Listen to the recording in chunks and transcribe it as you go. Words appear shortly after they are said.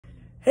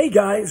Hey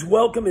guys,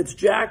 welcome. It's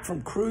Jack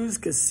from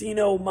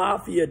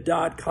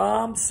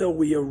CruiseCasinoMafia.com. So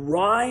we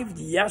arrived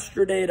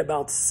yesterday at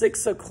about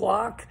 6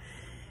 o'clock.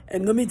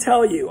 And let me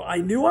tell you, I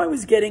knew I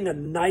was getting a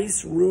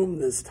nice room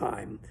this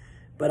time,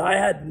 but I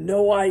had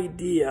no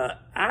idea,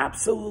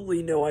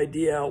 absolutely no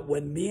idea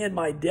when me and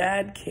my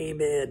dad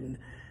came in.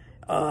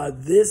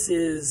 This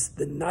is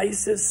the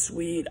nicest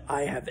suite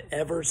I have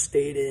ever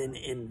stayed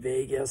in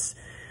Vegas.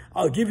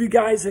 I'll give you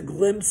guys a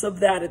glimpse of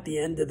that at the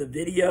end of the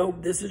video.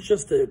 This is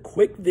just a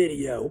quick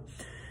video,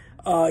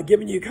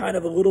 giving you kind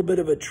of a little bit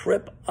of a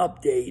trip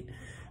update.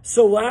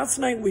 So last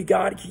night we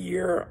got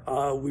here,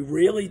 we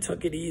really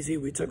took it easy.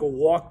 We took a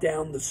walk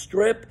down the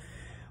Strip,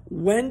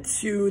 went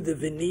to the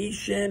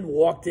Venetian,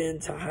 walked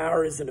into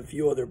Harrah's and a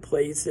few other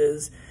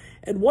places.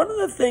 And one of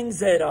the things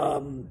that,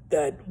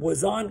 that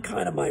was on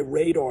kind of my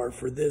radar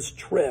for this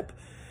trip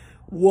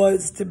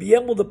was to be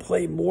able to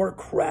play more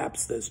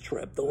craps this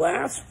trip. The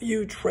last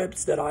few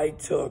trips that I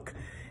took,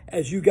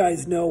 as you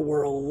guys know,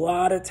 were a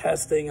lot of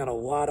testing and a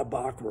lot of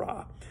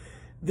baccarat.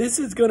 This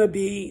is going to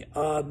be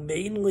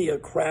mainly a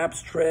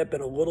craps trip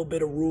and a little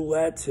bit of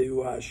roulette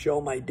to show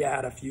my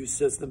dad a few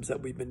systems that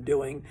we've been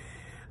doing.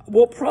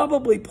 We'll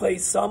probably play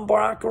some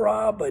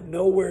baccarat, but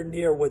nowhere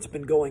near what's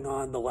been going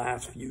on the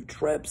last few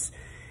trips.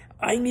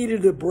 I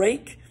needed a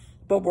break,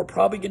 but we're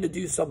probably going to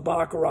do some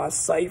Baccarat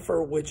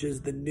Cypher, which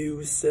is the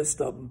new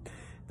system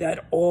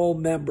that all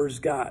members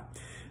got.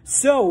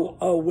 So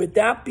with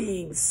that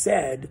being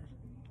said,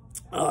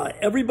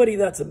 everybody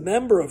that's a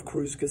member of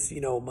Cruise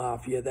Casino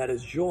Mafia that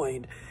has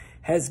joined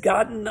has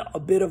gotten a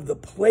bit of the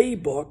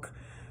playbook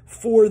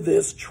for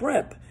this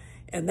trip.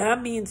 And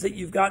that means that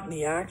you've gotten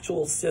the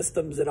actual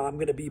systems that I'm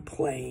going to be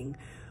playing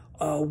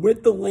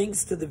with the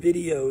links to the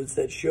videos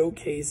that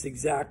showcase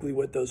exactly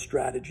what those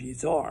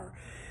strategies are.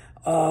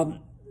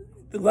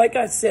 Like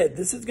I said,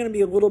 this is going to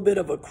be a little bit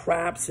of a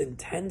craps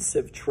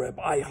intensive trip,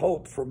 I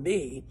hope, for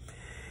me.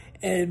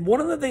 And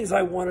one of the things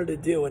I wanted to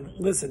do, and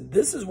listen,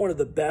 this is one of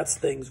the best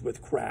things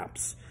with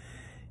craps.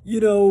 You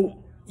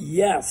know,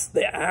 yes,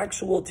 the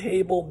actual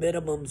table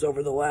minimums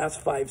over the last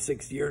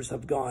 5-6 years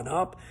have gone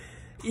up.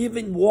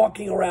 Even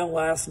walking around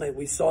last night,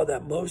 we saw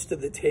that most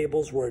of the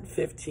tables were at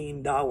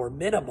 $15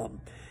 minimum.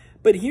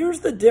 But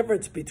here's the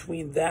difference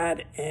between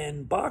that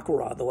and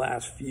Baccarat the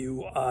last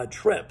few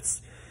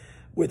trips.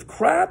 With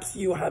craps,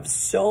 you have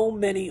so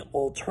many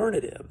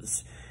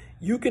alternatives.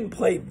 You can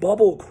play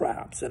bubble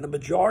craps, and the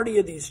majority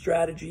of these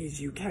strategies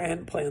you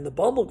can play on the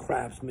bubble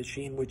craps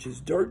machine, which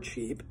is dirt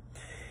cheap.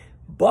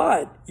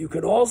 But you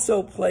can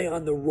also play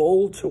on the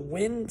roll to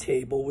win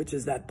table, which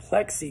is that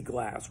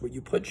plexiglass, where you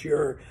put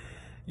your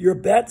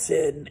bets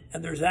in,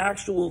 and there's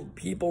actual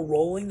people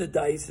rolling the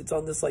dice. It's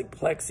on this like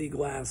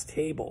plexiglass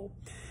table.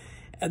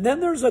 And then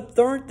there's a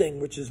third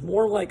thing, which is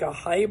more like a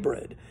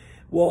hybrid.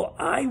 Well,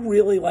 I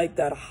really like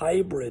that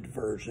hybrid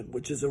version,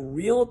 which is a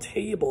real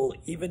table,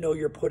 even though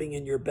you're putting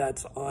in your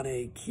bets on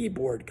a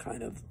keyboard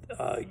kind of,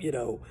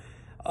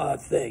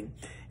 thing.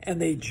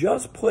 And they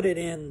just put it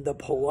in the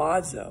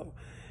Palazzo.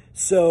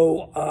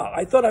 So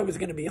I thought I was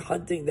going to be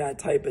hunting that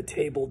type of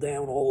table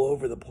down all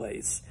over the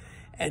place.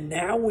 And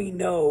now we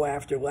know,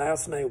 after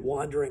last night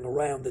wandering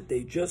around, that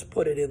they just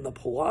put it in the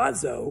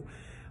Palazzo,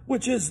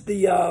 which is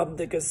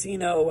the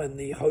casino and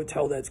the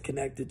hotel that's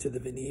connected to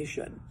the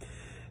Venetian.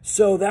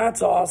 So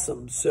that's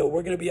awesome. So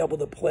we're going to be able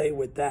to play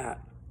with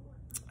that.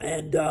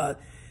 And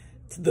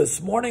this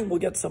morning we'll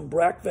get some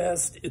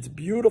breakfast. It's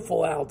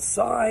beautiful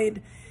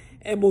outside,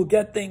 and we'll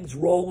get things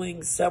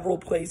rolling. Several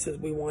places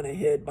we want to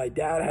hit. My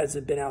dad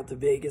hasn't been out to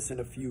Vegas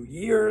in a few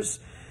years.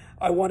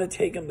 I want to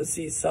take him to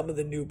see some of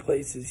the new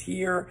places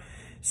here.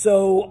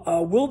 So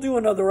we'll do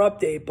another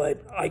update,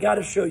 but I got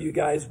to show you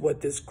guys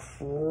what this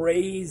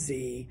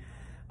crazy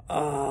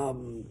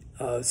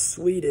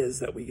suite is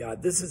that we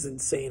got. This is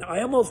insane.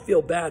 I almost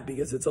feel bad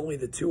because it's only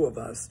the two of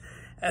us,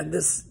 and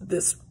this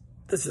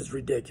is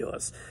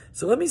ridiculous.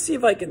 So let me see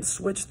if I can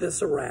switch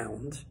this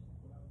around.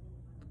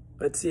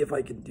 Let's see if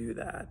I can do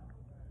that.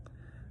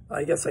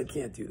 I guess I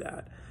can't do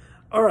that.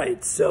 All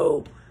right,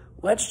 so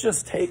let's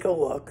just take a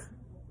look,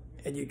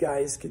 and you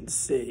guys can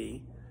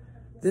see.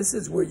 This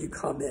is where you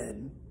come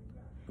in.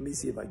 Let me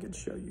see if I can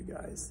show you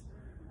guys.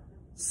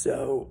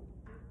 So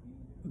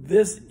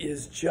this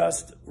is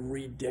just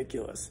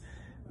ridiculous.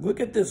 Look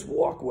at this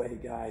walkway,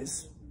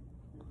 guys,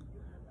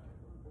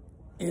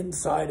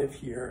 inside of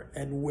here,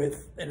 and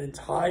with an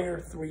entire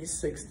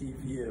 360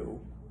 view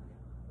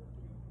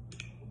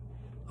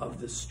of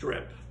the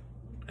Strip.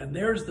 And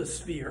there's the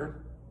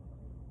Sphere.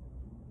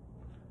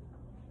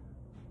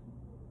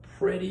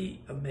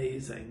 Pretty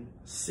amazing.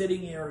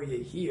 Sitting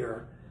area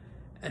here.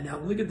 And now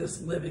look at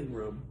this living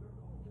room.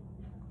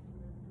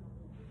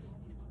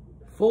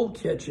 Full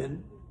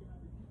kitchen.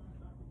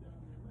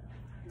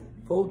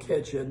 Full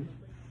kitchen.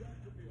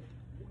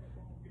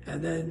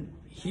 And then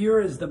here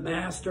is the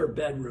master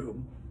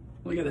bedroom.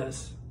 Look at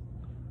this.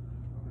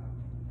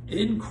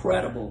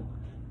 Incredible.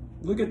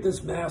 Look at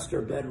this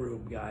master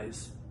bedroom,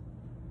 guys.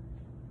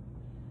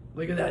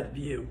 Look at that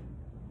view.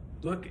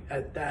 Look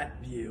at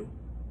that view.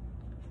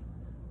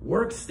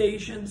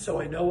 workstation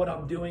so I know what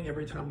I'm doing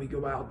every time we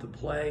go out to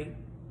play,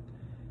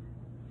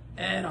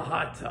 and a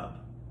hot tub.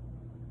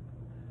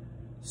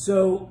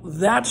 So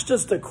that's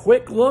just a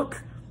quick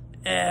look,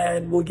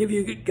 and we'll give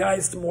you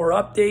guys some more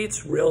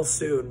updates real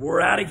soon.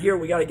 We're out of here.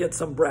 We got to get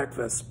some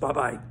breakfast.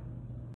 Bye-bye.